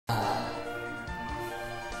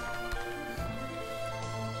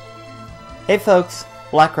Hey folks,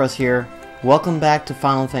 BlackCross here. Welcome back to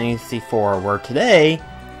Final Fantasy IV, where today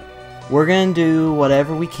we're going to do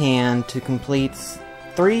whatever we can to complete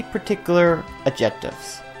 3 particular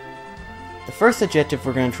objectives. The first objective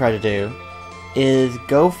we're going to try to do is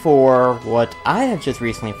go for what I have just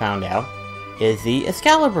recently found out is the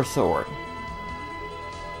Excalibur Sword.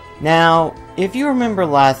 Now, if you remember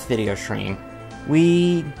last video stream,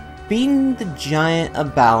 we beat the Giant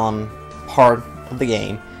of Balam part of the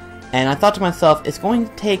game, and I thought to myself, it's going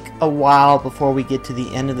to take a while before we get to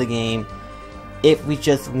the end of the game if we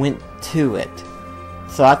just went to it.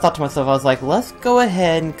 So I thought to myself, I was like, let's go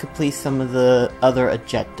ahead and complete some of the other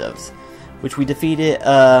objectives, which we defeated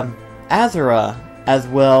Azura as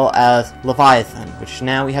well as Leviathan, which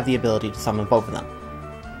now we have the ability to summon both of them.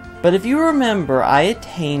 But if you remember, I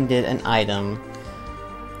attained an item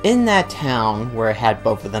in that town where it had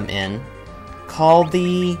both of them in, called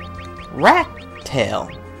the Rat Tail.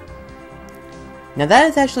 Now that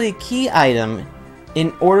is actually a key item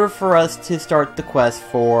in order for us to start the quest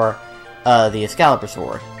for the Excalibur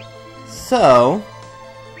Sword. So,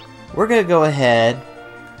 we're gonna go ahead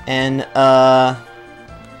and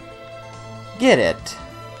get it.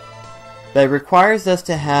 But it requires us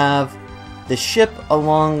to have the ship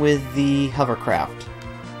along with the hovercraft.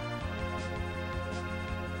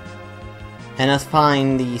 And us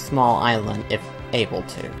find the small island if able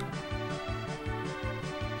to.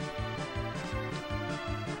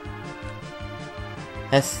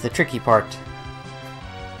 That's the tricky part.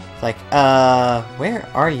 It's like, where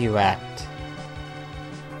are you at?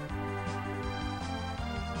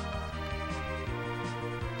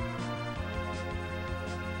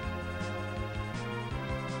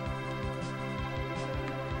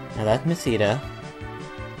 Now that's Mesita.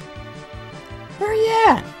 Where are you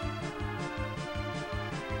at?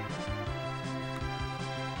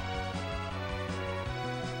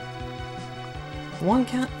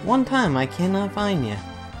 One time I cannot find you.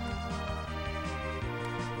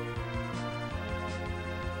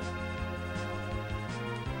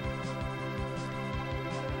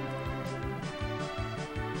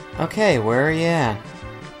 Okay, where are you at?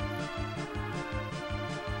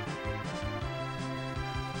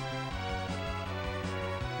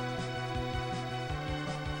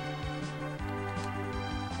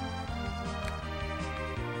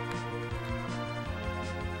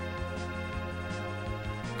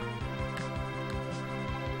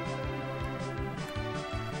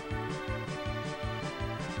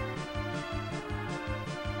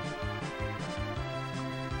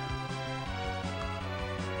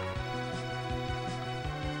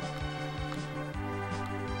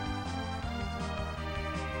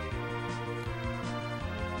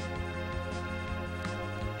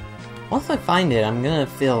 Once I find it, I'm gonna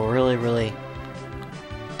feel really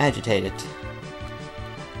agitated.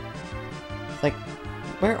 It's like,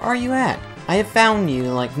 where are you at? I have found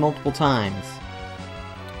you like multiple times,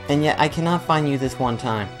 and yet I cannot find you this one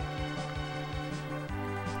time.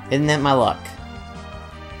 Isn't that my luck?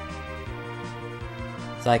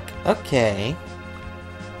 It's like, okay.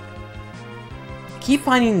 Keep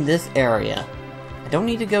finding this area. I don't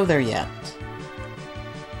need to go there yet.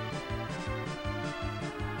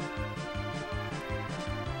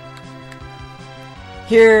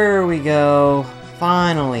 Here we go.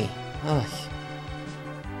 Finally. Ugh.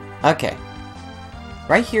 Okay.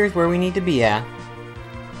 Right here is where we need to be at.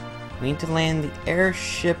 We need to land the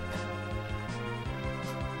airship.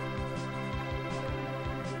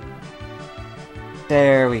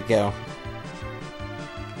 There we go.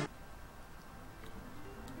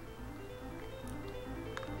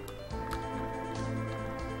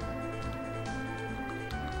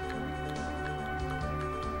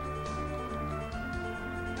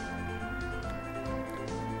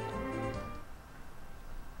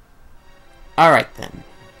 Alright then.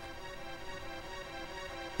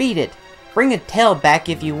 Beat it! Bring a tail back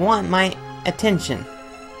if you want my attention.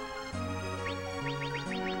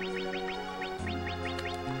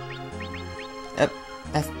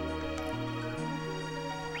 That's...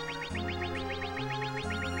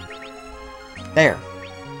 There.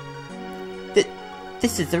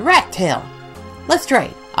 This is the rat tail. Let's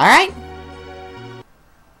trade, alright?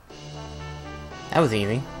 That was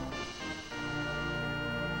easy.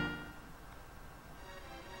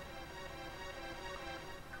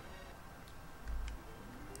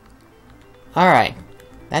 Alright,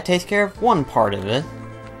 that takes care of one part of it.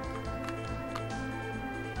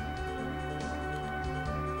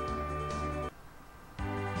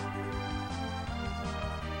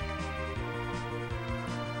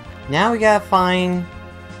 Now we gotta find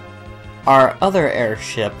our other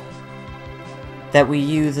airship that we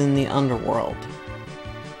use in the underworld.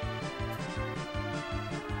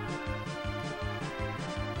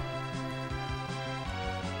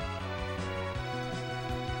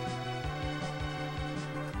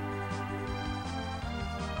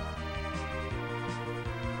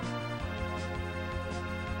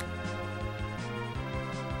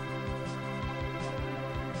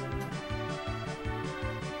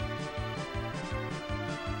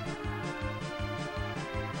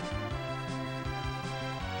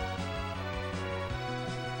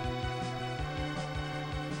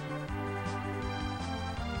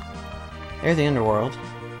 There's the underworld.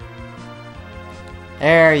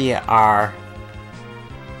 There you are.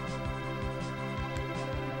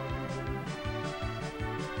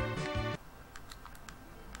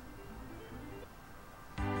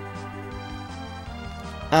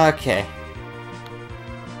 Okay.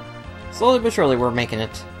 Slowly but surely we're making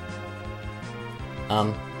it.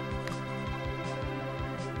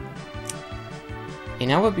 You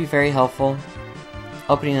know what would be very helpful?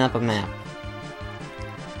 Opening up a map.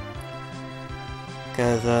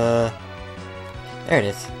 Because, there it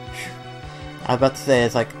is. I was about to say,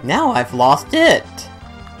 it's like, now I've lost it!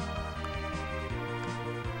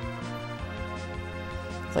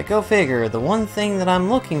 It's like, go figure, the one thing that I'm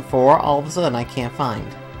looking for, all of a sudden I can't find.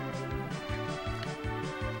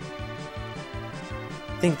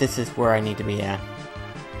 I think this is where I need to be at.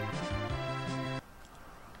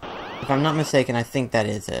 If I'm not mistaken, I think that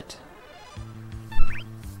is it.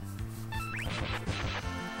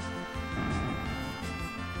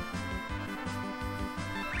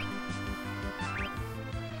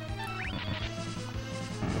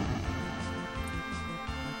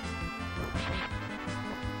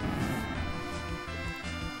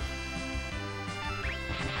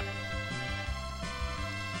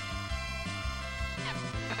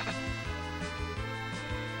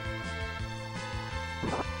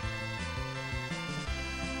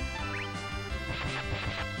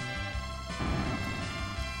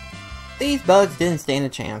 These bugs didn't stand a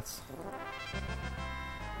chance.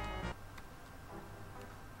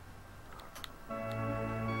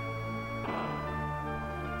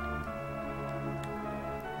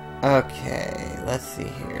 Okay, let's see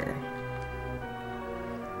here.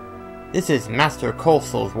 This is Master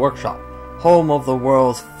Cecil's workshop, home of the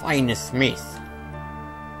world's finest smiths.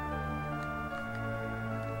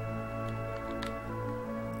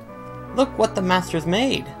 Look what the master's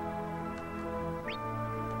made!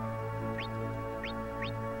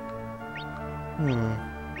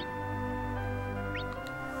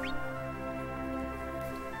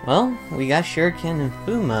 Well, we got Shuriken and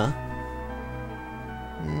Fuma.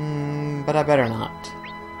 But I better not.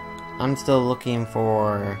 I'm still looking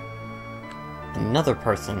for another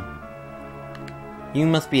person. You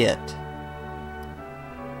must be it.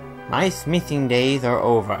 My smithing days are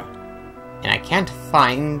over, and I can't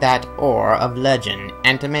find that ore of legend,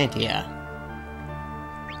 Antimatia.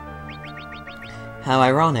 How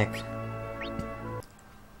ironic.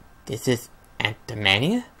 This is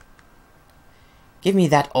Antimania? Give me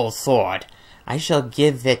that old sword. I shall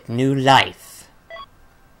give it new life.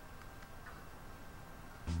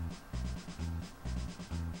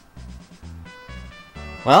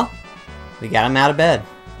 Well, we got him out of bed.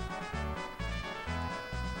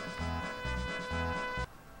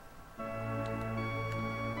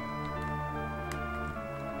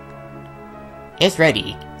 It's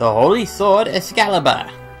ready. The Holy Sword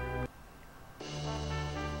Excalibur.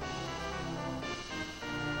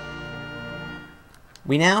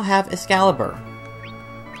 We now have Excalibur.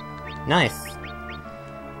 Nice.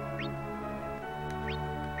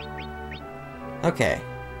 Okay.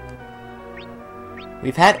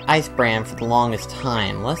 We've had Icebrand for the longest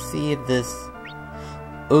time. Let's see if this...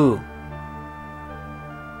 Ooh.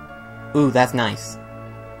 Ooh, that's nice.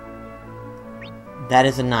 That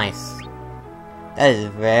is a nice. That is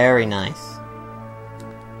very nice.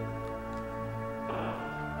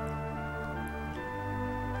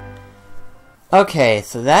 Okay,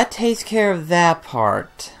 so that takes care of that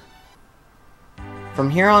part. From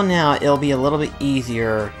here on out, it'll be a little bit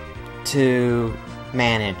easier to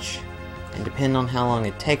manage. And depending on how long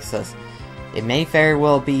it takes us, it may very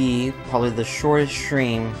well be probably the shortest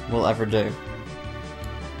stream we'll ever do.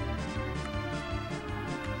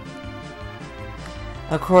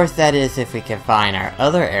 Of course, that is if we can find our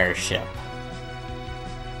other airship.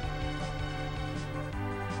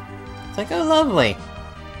 It's like, oh lovely!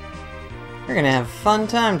 We're gonna have a fun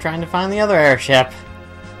time trying to find the other airship.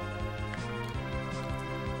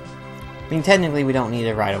 I mean, technically we don't need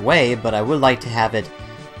it right away, but I would like to have it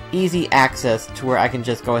easy access to where I can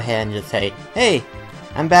just go ahead and just say, hey,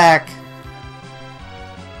 I'm back!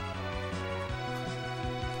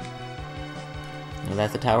 Well,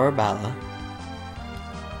 that's the Tower of Bala.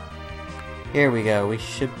 Here we go, we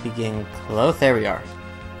should be getting close. There we are.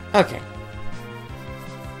 Okay.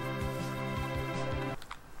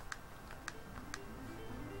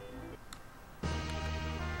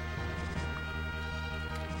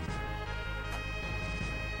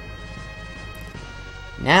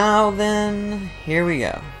 Now then, here we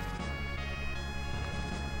go.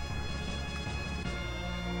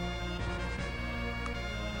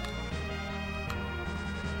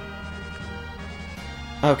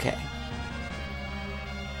 Okay.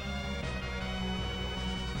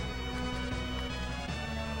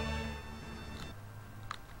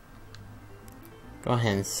 Go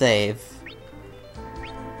ahead and save.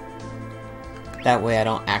 That way I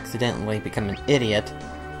don't accidentally become an idiot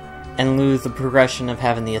and lose the progression of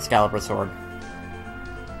having the Excalibur sword.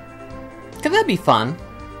 Cause that'd be fun.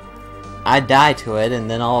 I die to it, and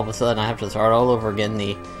then all of a sudden I have to start all over again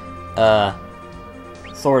the,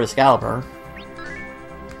 Sword Excalibur.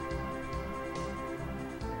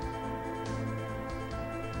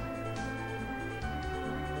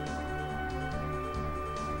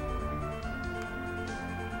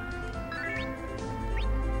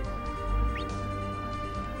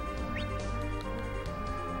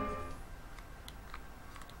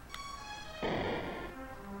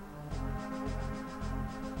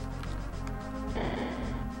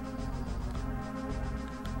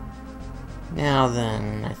 Now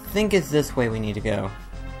then, I think it's this way we need to go.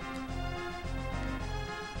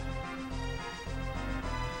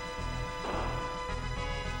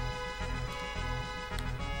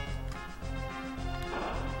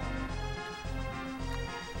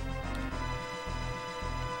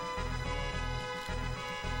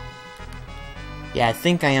 Yeah, I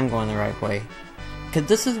think I am going the right way. Because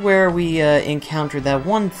this is where we encountered that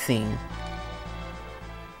one thing.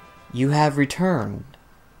 You have returned.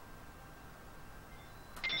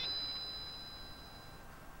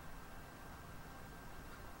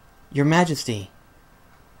 Your Majesty,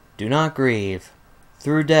 do not grieve.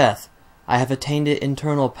 Through death, I have attained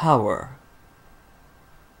internal power.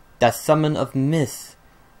 That summon of myths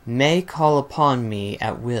may call upon me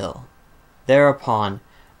at will. Thereupon,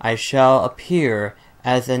 I shall appear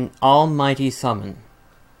as an almighty summon.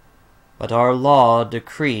 But our law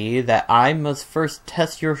decree that I must first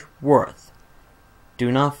test your worth. Do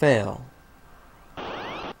not fail.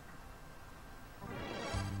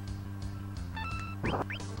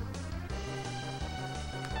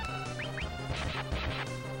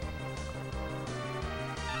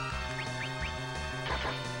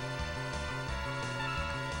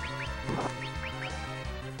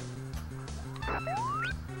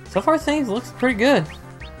 So far, things looks pretty good.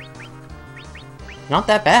 Not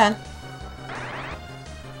that bad.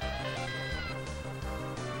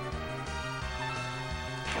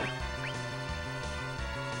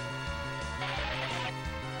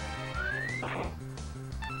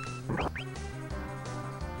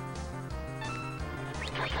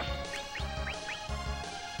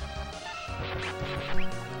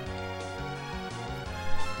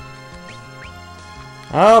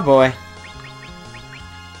 Oh boy.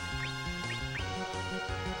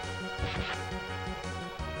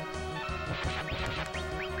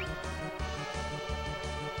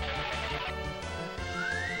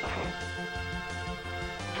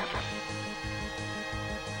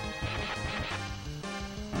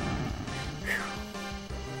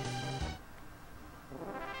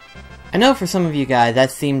 I know for some of you guys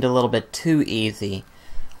that seemed a little bit too easy,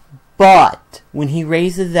 but when he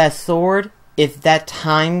raises that sword, if that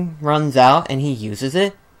time runs out and he uses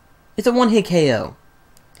it, it's a one-hit KO.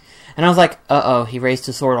 And I was like, uh-oh, he raised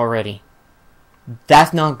his sword already.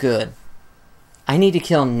 That's not good. I need to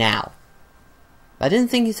kill him now. But I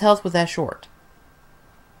didn't think his health was that short.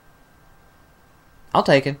 I'll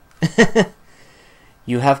take it.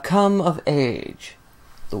 You have come of age.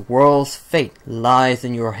 The world's fate lies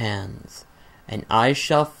in your hands, and I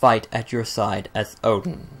shall fight at your side as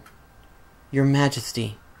Odin. Your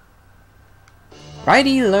Majesty.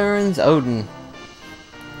 Righty learns Odin.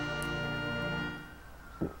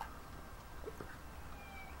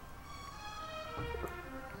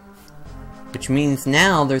 Which means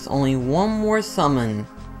now there's only one more summon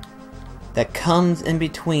that comes in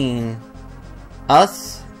between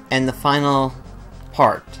us and the final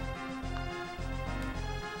part.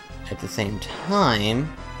 At the same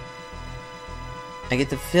time, I get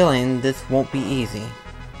the feeling this won't be easy.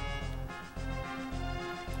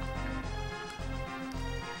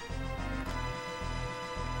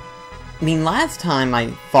 I mean, last time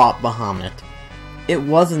I fought Bahamut, it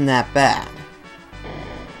wasn't that bad.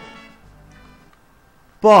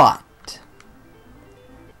 But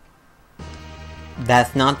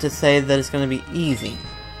that's not to say that it's going to be easy.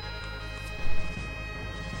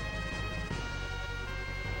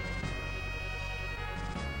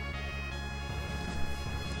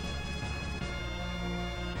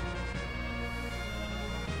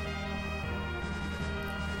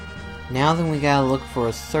 Now then we gotta look for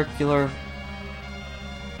a circular...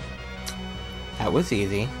 That was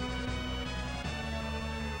easy.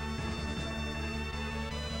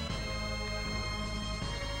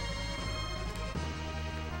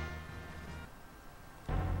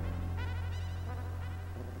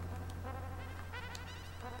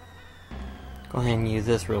 Go ahead and use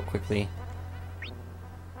this real quickly.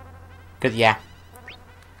 Cause yeah,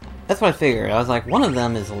 That's what I figured. I was like, one of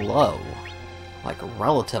them is low. Like,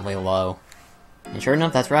 relatively low. And sure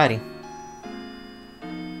enough, that's righty.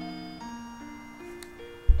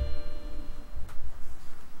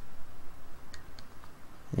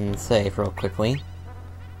 And save real quickly.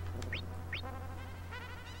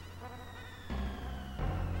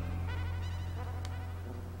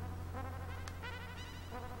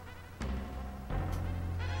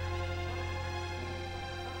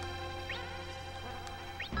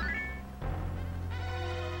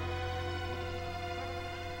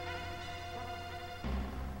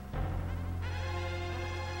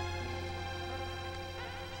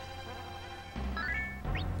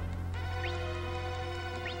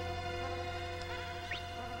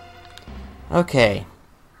 Okay.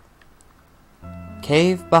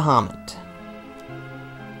 Cave Bahamut.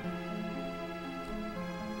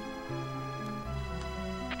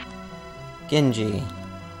 Genji.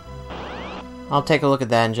 I'll take a look at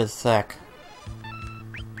that in just a sec.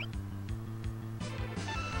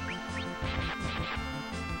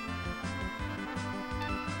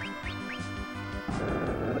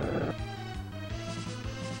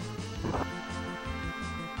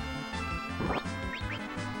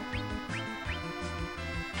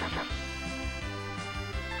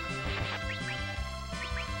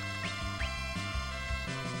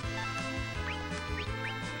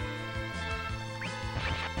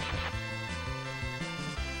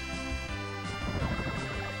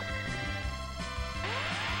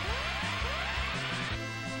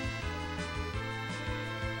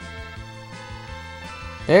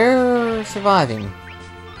 They're surviving.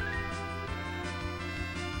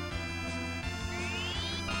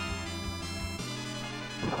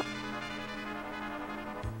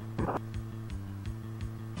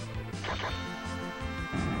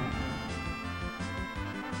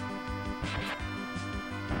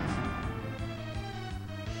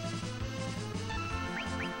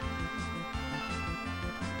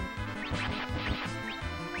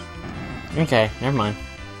 Okay, never mind.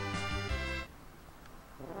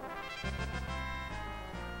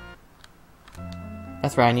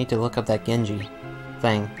 That's right, I need to look up that Genji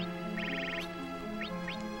thing.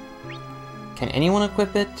 Can anyone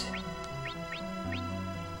equip it?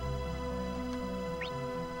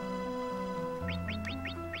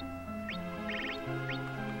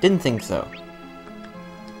 Didn't think so.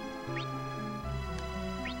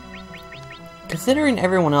 Considering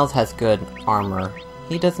everyone else has good armor,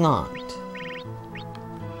 he does not.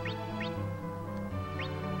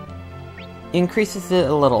 Increases it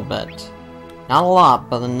a little bit. Not a lot,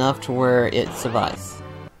 but enough to where it survives.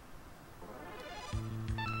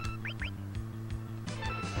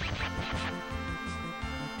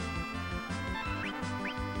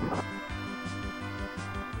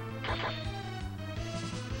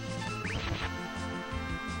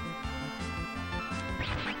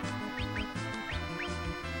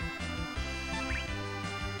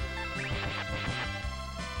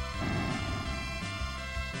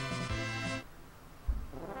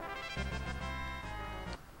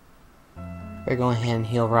 Better go ahead and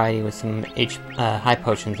heal Righty with some high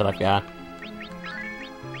potions that I've got.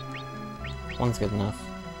 One's good enough.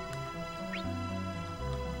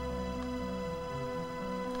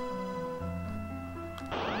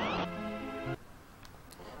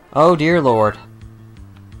 Oh dear Lord.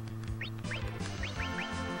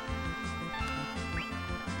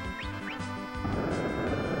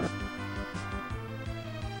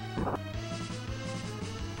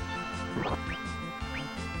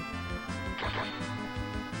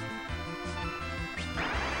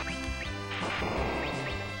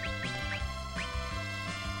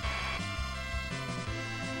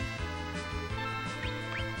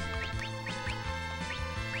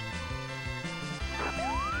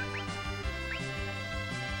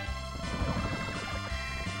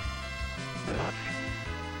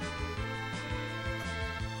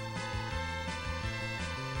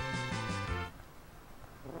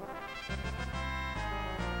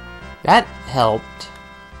 That helped.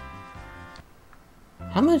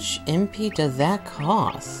 How much MP does that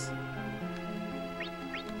cost?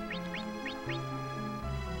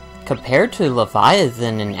 Compared to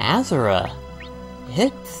Leviathan and Azura,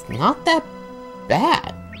 it's not that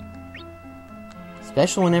bad.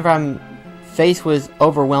 Especially whenever I'm faced with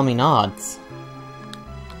overwhelming odds.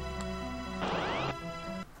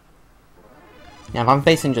 Now if I'm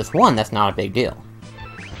facing just one, that's not a big deal.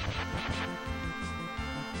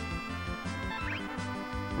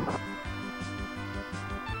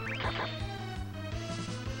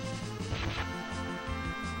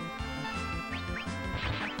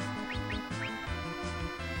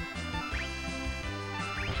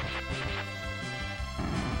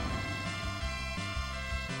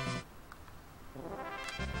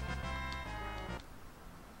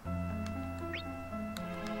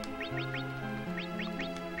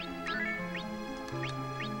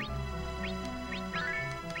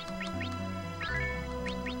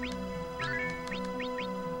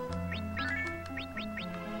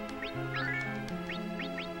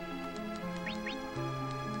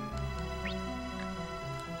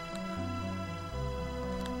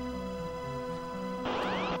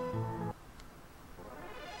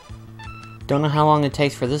 Don't know how long it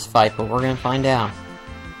takes for this fight, but we're gonna find out.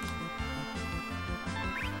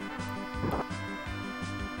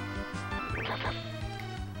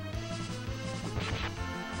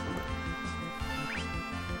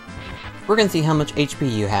 We're gonna see how much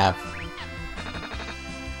HP you have.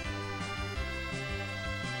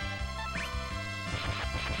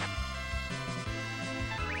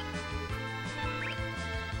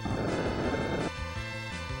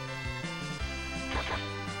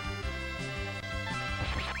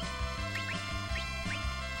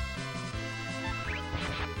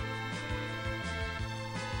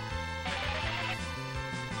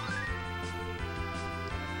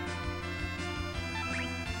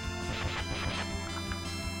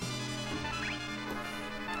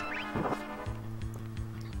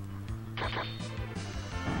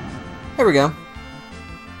 There we go.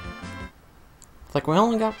 It's like we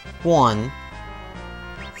only got one,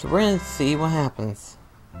 so we're gonna see what happens.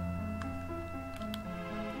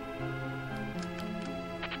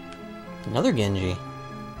 Another Genji.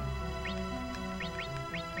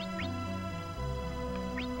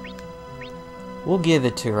 We'll give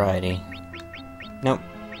it to Righty. Nope,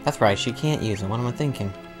 that's right, she can't use it. What am I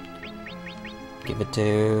thinking? Give it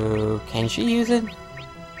to... Can she use it?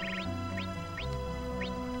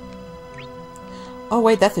 Oh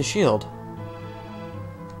wait, that's a shield.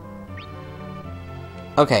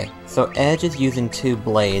 Okay, so Edge is using 2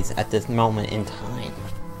 blades at this moment in time.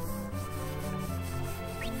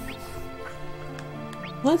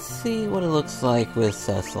 Let's see what it looks like with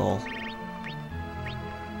Cecil.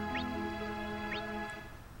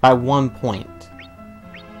 By 1 point.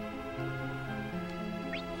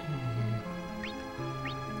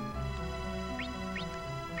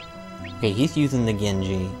 Okay, he's using the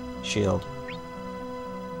Genji shield.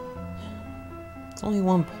 It's only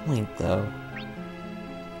 1 point, though.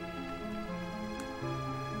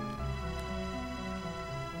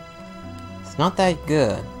 It's not that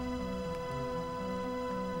good.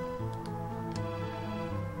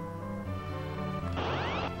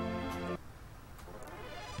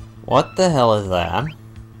 What the hell is that?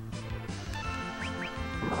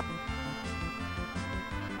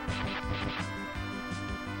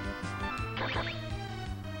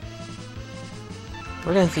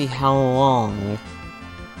 We're gonna see how long,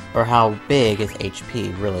 or how big his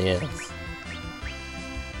HP really is.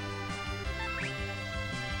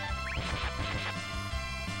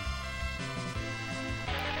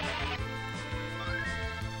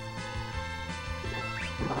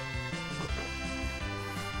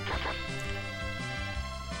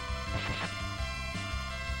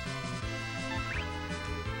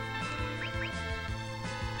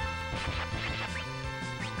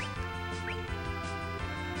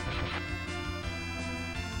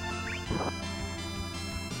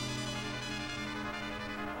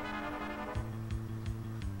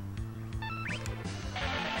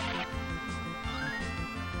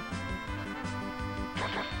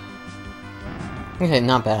 Okay,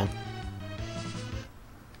 not bad.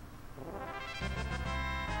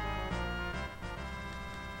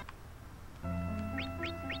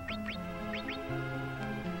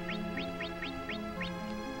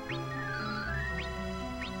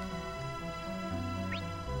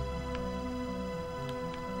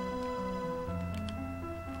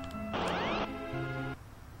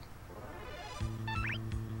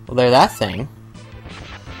 Well, there's that thing.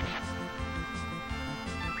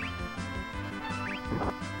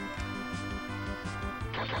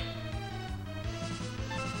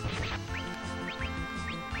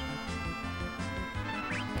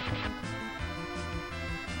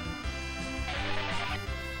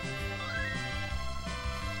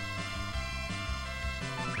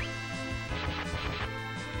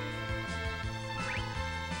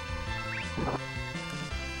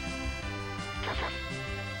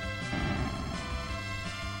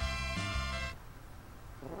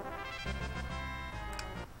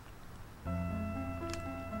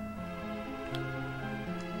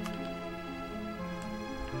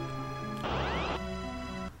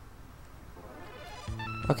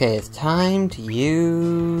 Okay, it's time to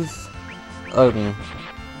use Odin.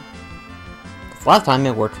 'Cause last time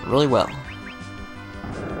it worked really well.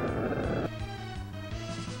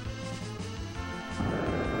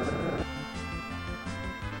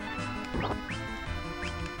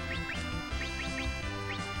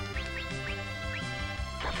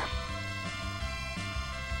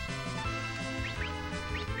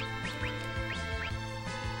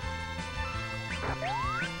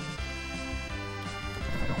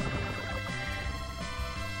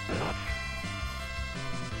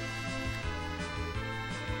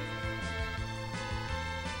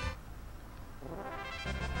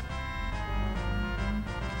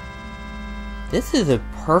 This is a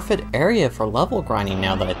perfect area for level grinding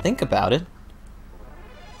now that I think about it.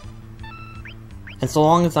 And so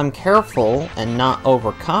long as I'm careful and not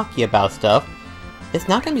over cocky about stuff, it's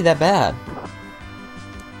not gonna be that bad.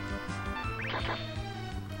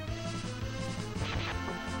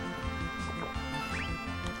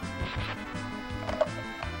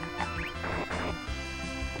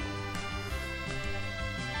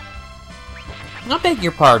 I beg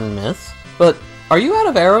your pardon, miss, but are you out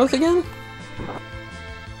of arrows again?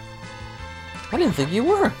 I didn't think you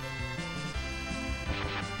were.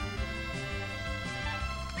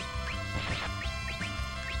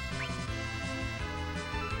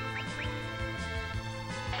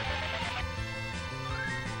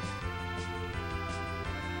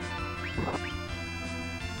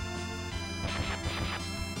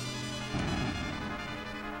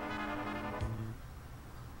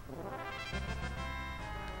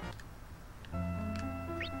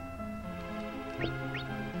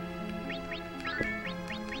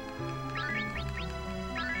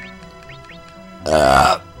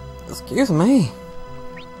 Excuse me.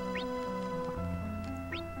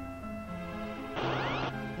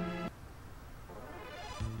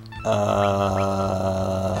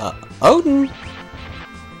 Odin?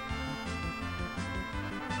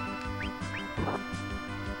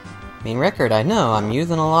 Mean record, I know, I'm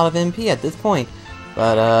using a lot of MP at this point,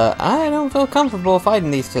 but I don't feel comfortable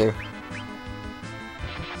fighting these two.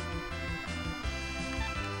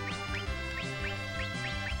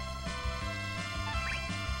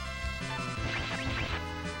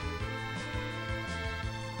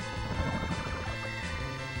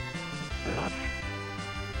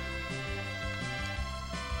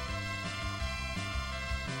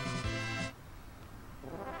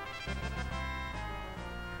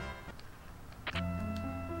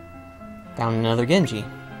 Found another Genji.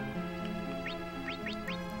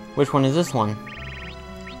 Which one is this one?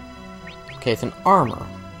 Okay, it's an armor.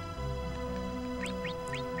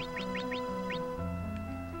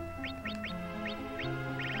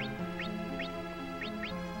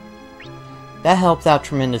 That helps out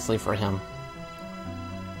tremendously for him.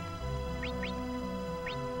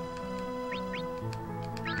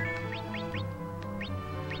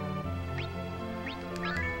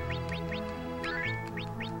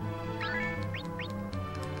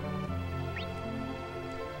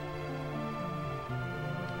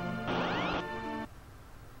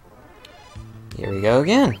 Here we go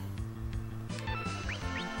again.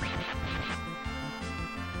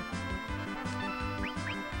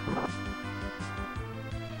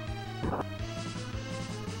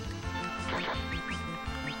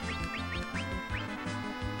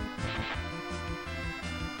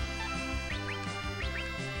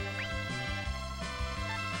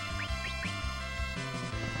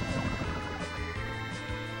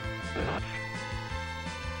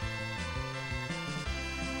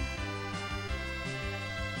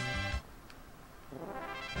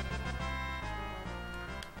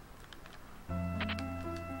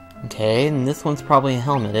 Okay, and this one's probably a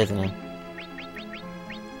helmet, isn't it?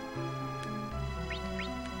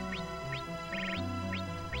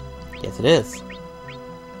 Yes, it is.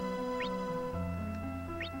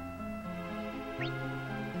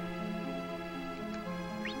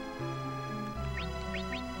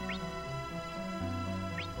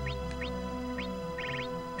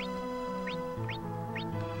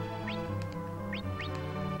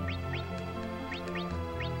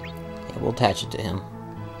 Okay, we'll attach it to him.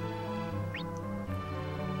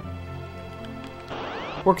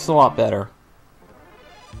 Works a lot better.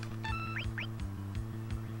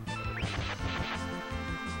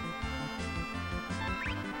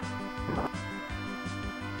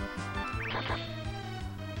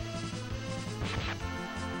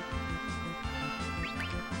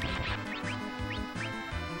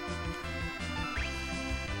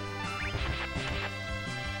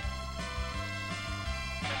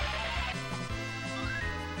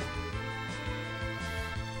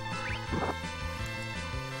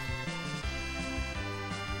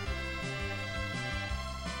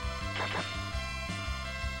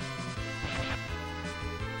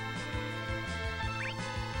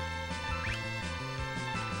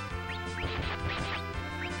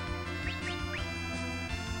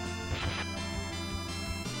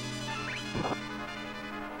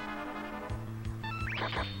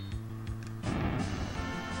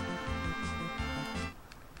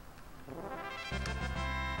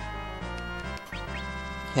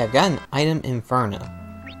 Yeah, I've got an item Inferno.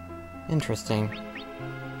 Interesting.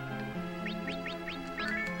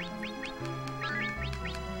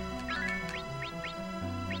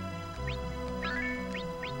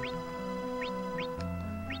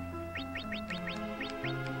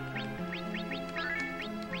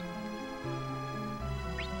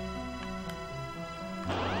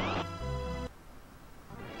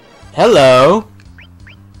 Hello!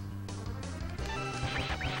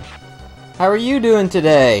 How are you doing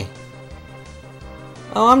today?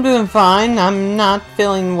 Oh, I'm doing fine. I'm not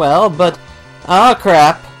feeling well, but... Oh,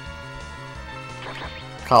 crap.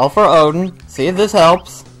 Call for Odin. See if this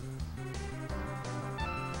helps.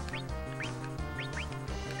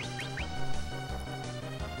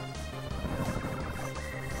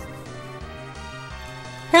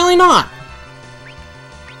 Apparently not.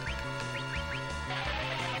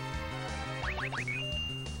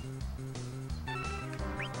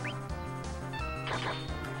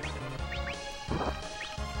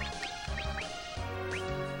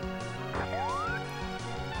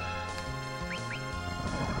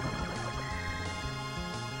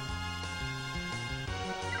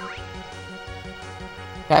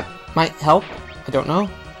 That might help. I don't know.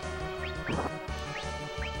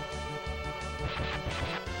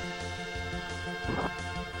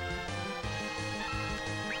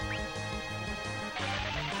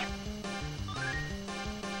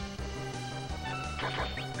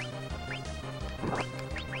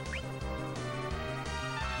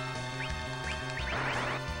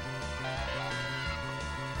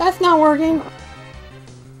 That's not working.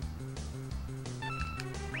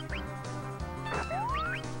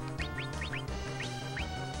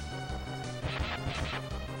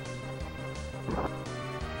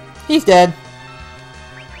 He's dead.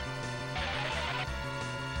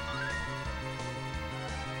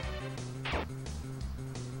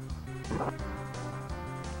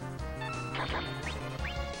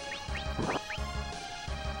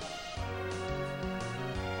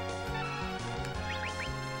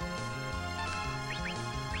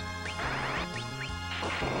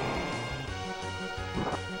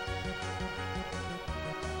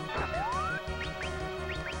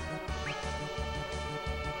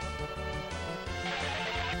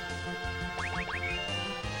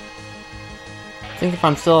 I think if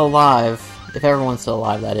I'm still alive, if everyone's still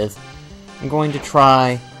alive, that is, I'm going to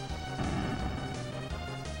try...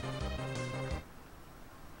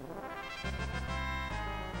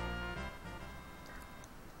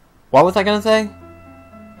 What was I gonna say?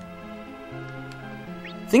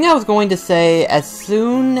 I think I was going to say, as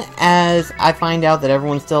soon as I find out that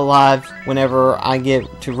everyone's still alive whenever I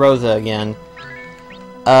get to Rosa again,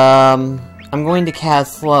 I'm going to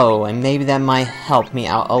cast Slow, and maybe that might help me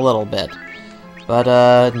out a little bit.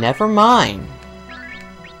 But, never mind.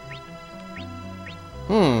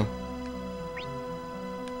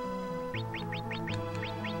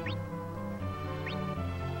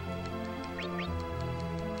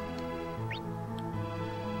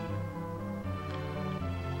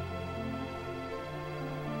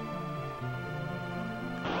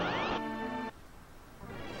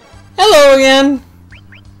 Hello again!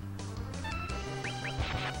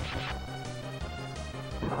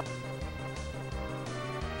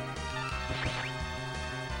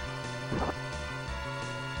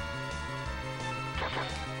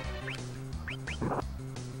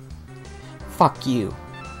 Fuck you.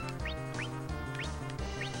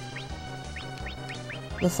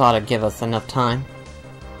 This ought to give us enough time.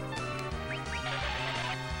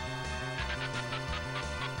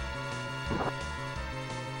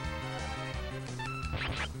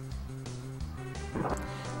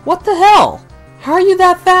 What the hell? How are you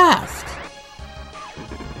that fast?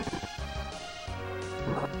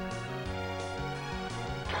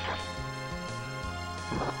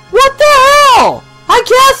 What the hell? I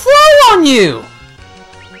cast Slow on you!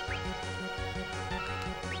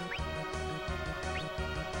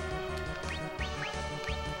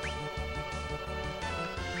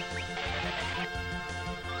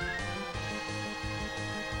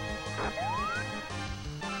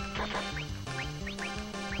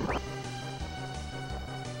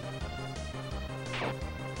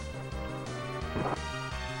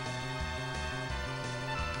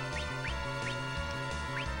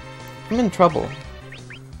 I'm in trouble.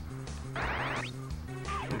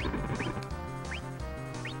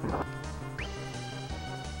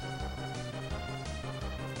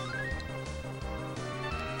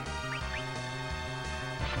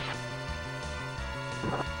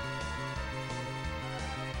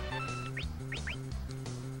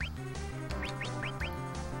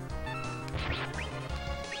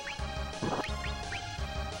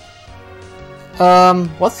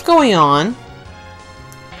 What's going on?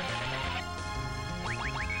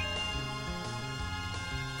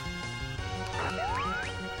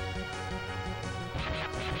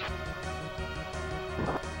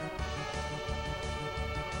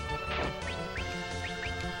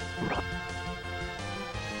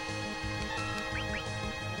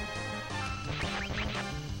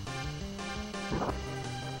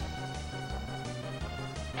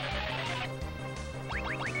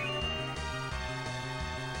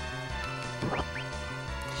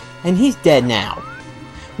 And he's dead now.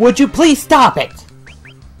 Would you please stop it?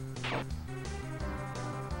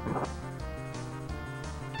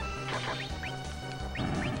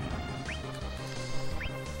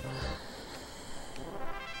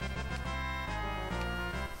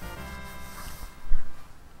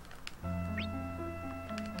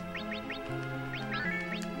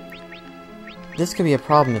 This could be a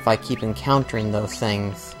problem if I keep encountering those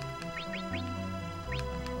things.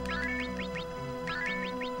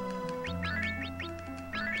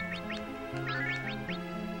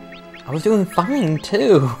 I was doing fine,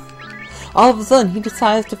 too. All of a sudden, he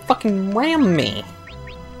decides to fucking ram me.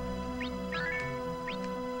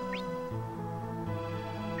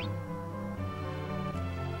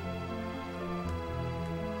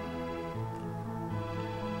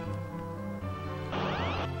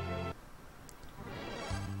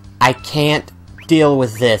 I can't deal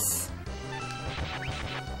with this.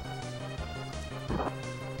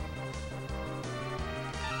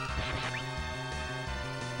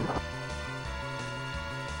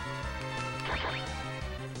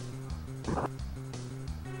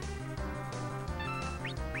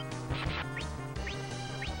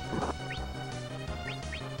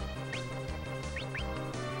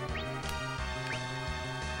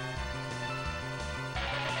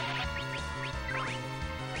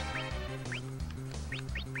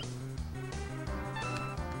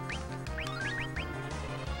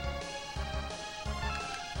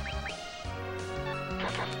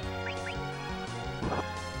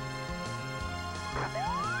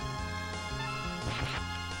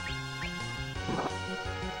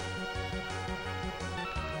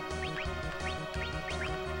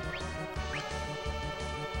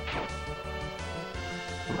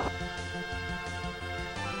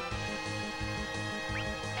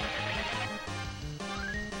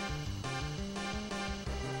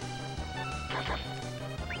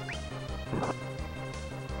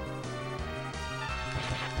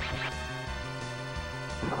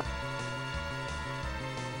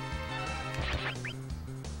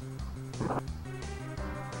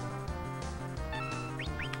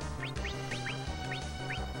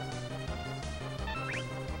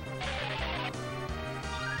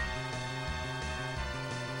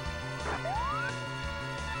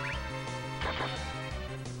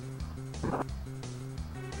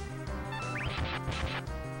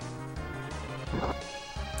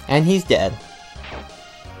 And he's dead.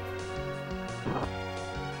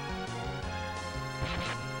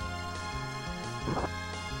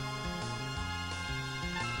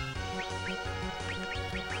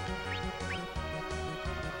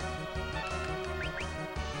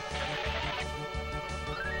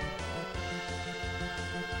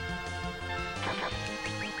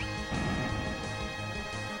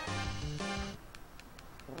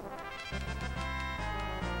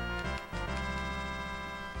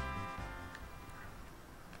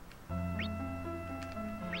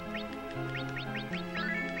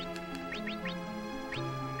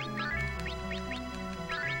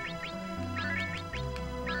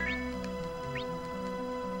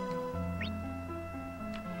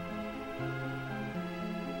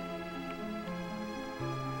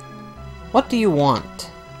 What do you want?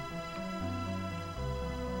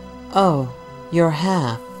 Oh, you're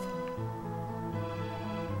half.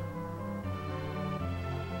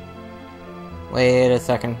 Wait a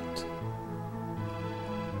second.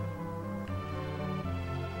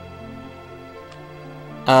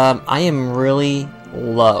 I am really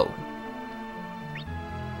low.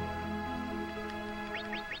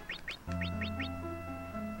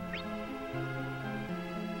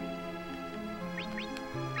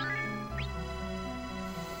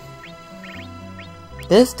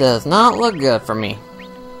 This does not look good for me.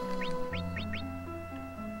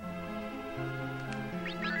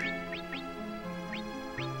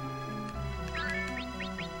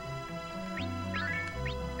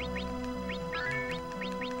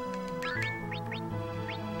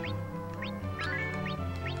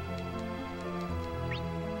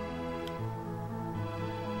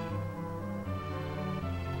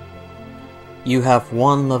 You have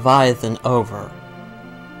won Leviathan over.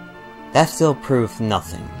 That still proves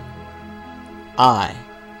nothing. I,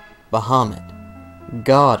 Bahamut,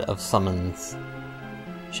 God of Summons,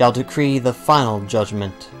 shall decree the final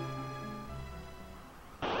judgment.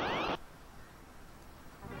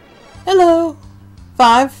 Hello!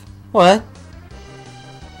 5? What?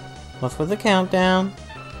 What's with the countdown?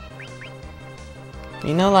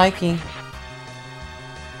 Me no likey.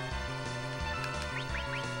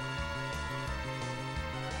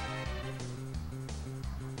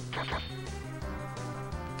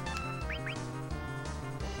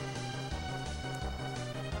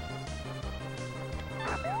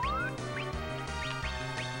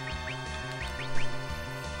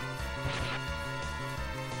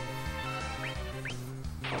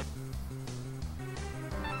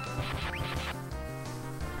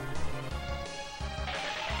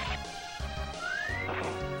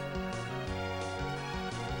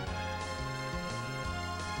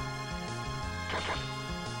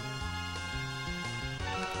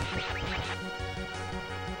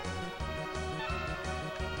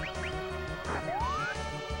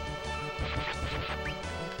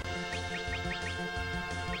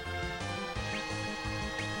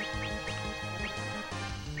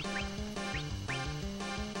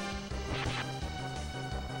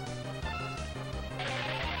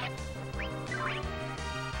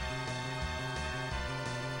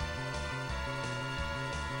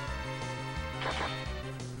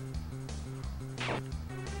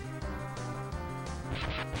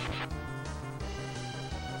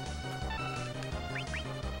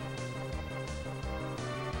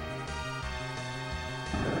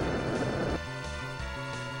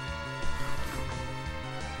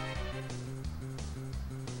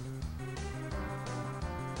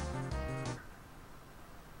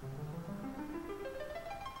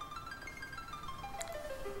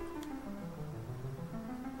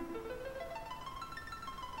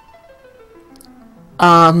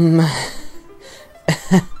 Um...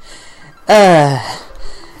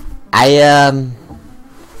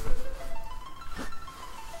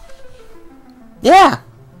 Yeah!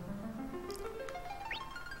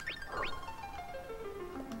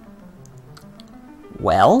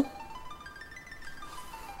 Well...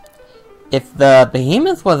 if the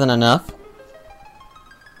behemoth wasn't enough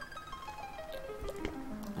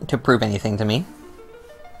to prove anything to me,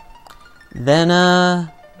 then,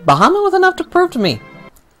 Bahamut was enough to prove to me.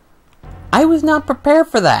 I was not prepared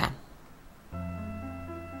for that.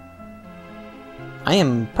 I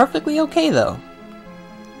am perfectly okay, though.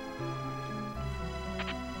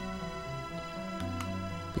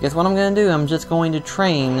 Because what I'm going to do, I'm just going to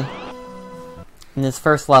train in this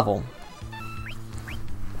first level.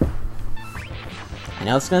 I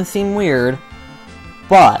know it's going to seem weird,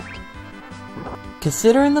 but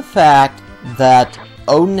considering the fact that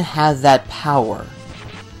Odin has that power,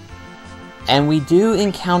 and we do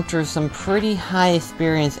encounter some pretty high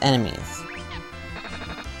experience enemies,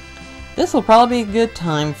 this will probably be a good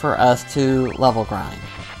time for us to level grind.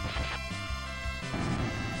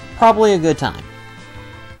 Probably a good time.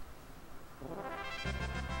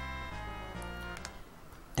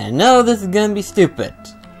 And no, this is gonna be stupid.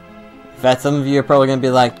 In fact, some of you are probably gonna be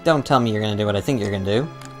like, don't tell me you're gonna do what I think you're gonna do.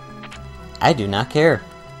 I do not care.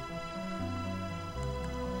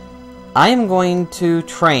 I am going to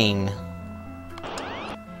train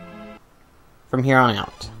from here on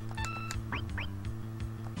out.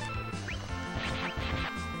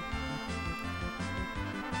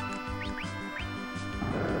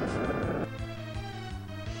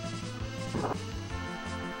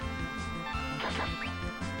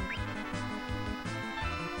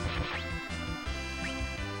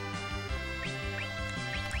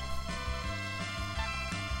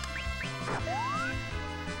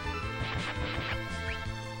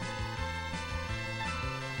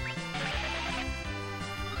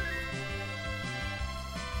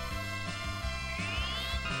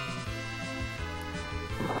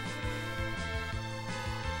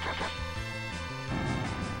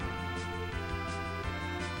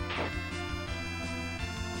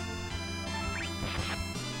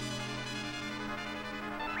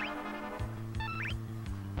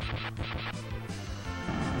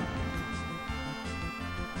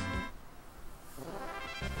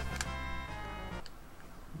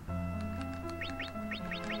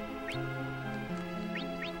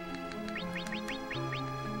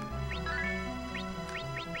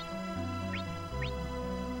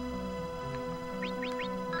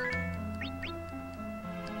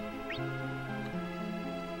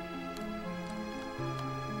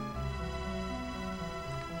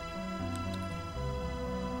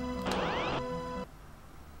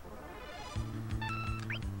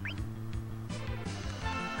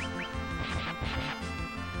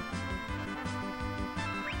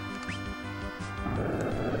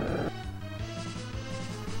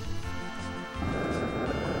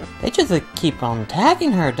 They just keep on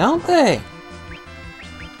tagging her, don't they?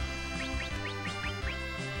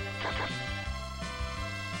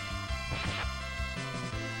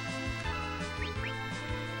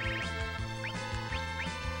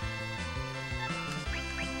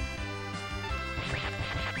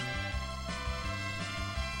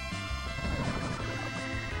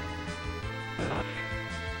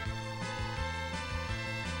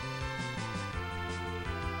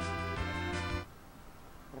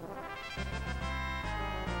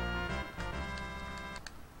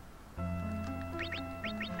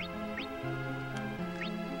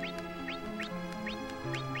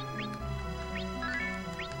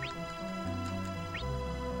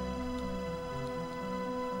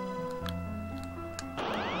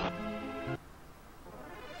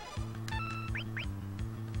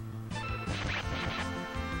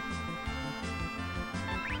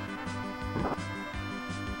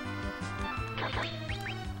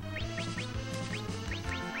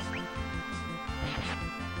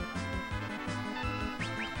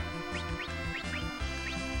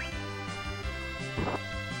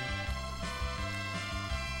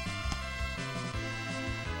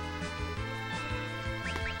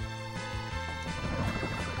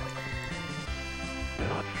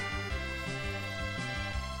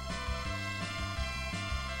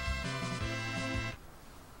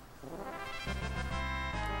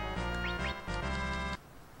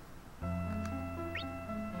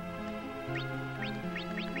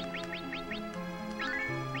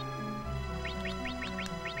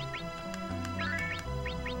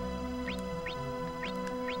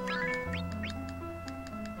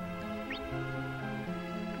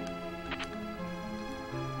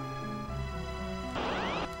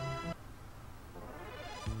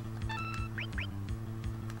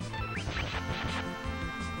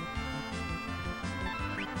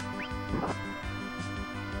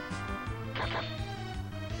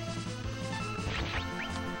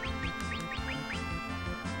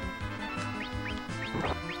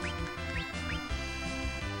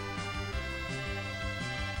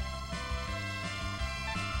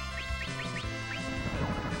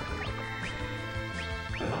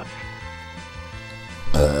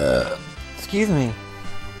 Excuse me.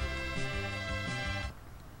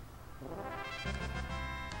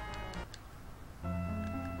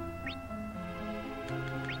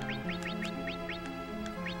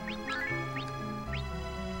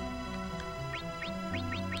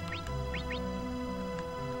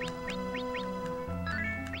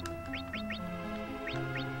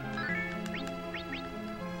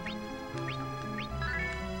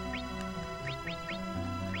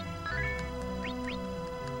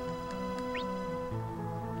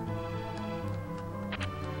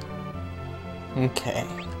 Okay.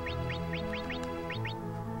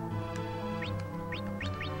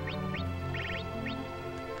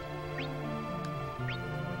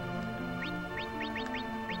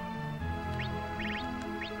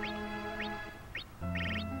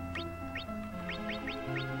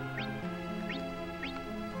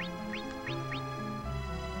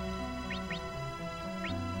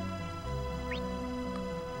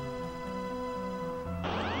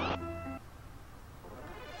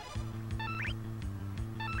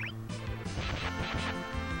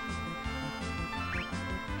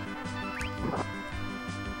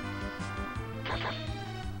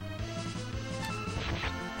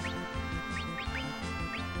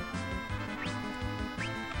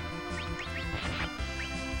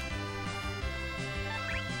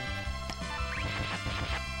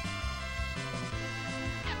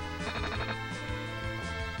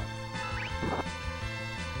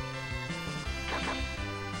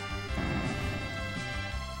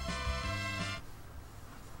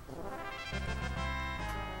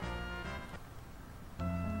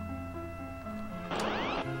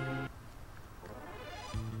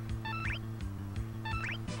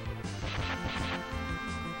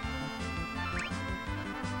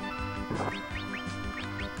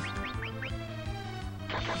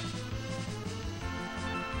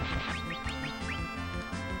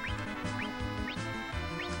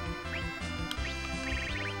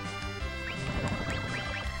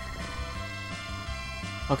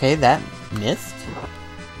 Okay, that missed.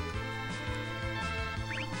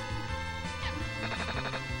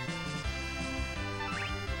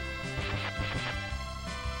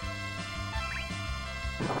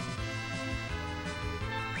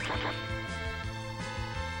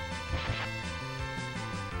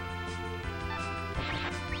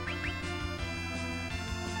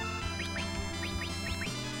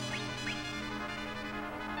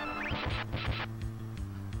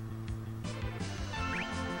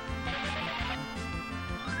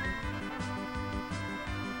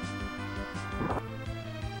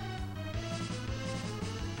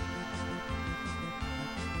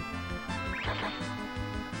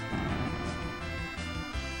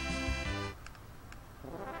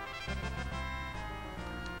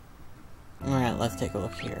 Alright, let's take a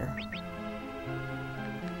look here.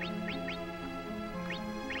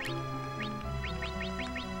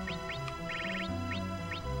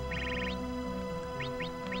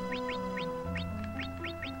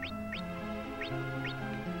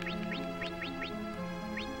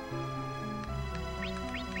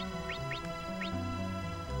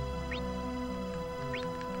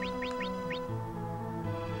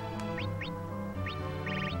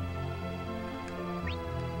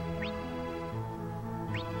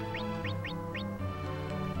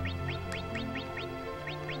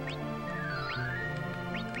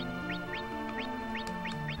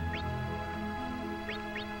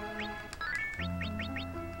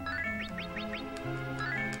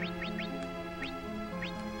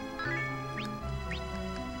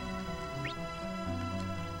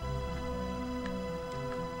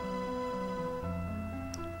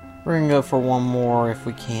 We're gonna go for one more if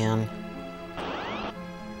we can.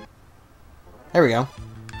 There we go.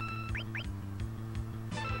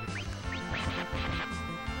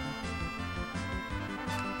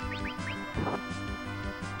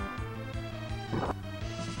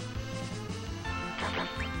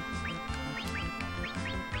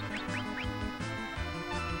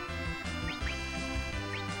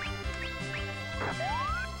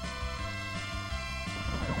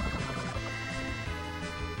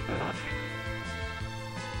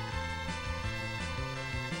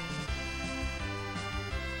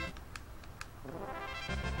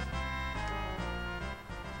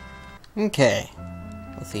 Okay.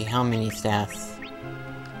 Let's see how many stats.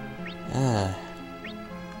 Yeah.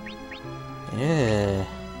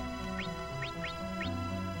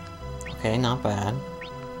 Okay, not bad.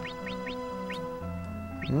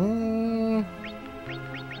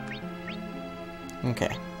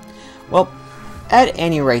 Okay. Well, at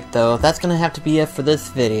any rate though, that's gonna have to be it for this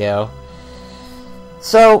video.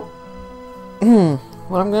 So,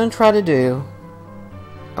 what I'm going to try to do,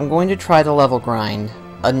 I'm going to try to level grind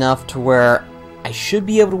enough to where I should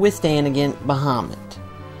be able to withstand against Bahamut,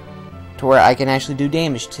 to where I can actually do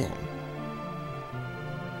damage to him.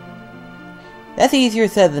 That's easier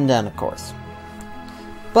said than done, of course.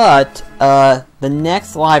 But, the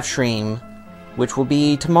next live stream, which will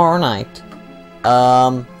be tomorrow night,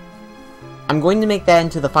 I'm going to make that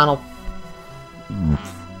into the final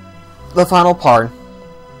part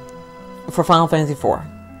for Final Fantasy IV.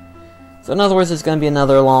 So in other words, it's going to be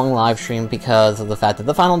another long live stream because of the fact that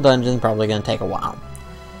the final dungeon is probably going to take a while.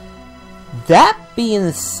 That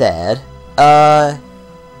being said,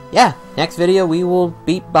 yeah, next video we will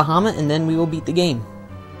beat Bahamut and then we will beat the game.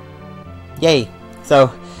 Yay.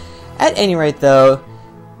 So, at any rate though,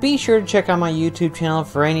 be sure to check out my YouTube channel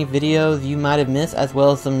for any videos you might have missed, as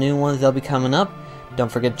well as some new ones that'll be coming up.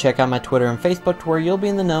 Don't forget to check out my Twitter and Facebook to where you'll be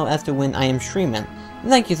in the know as to when I am streaming. And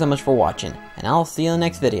thank you so much for watching, and I'll see you in the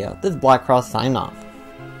next video. This is BlackCross signing off.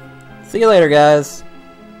 See you later, guys.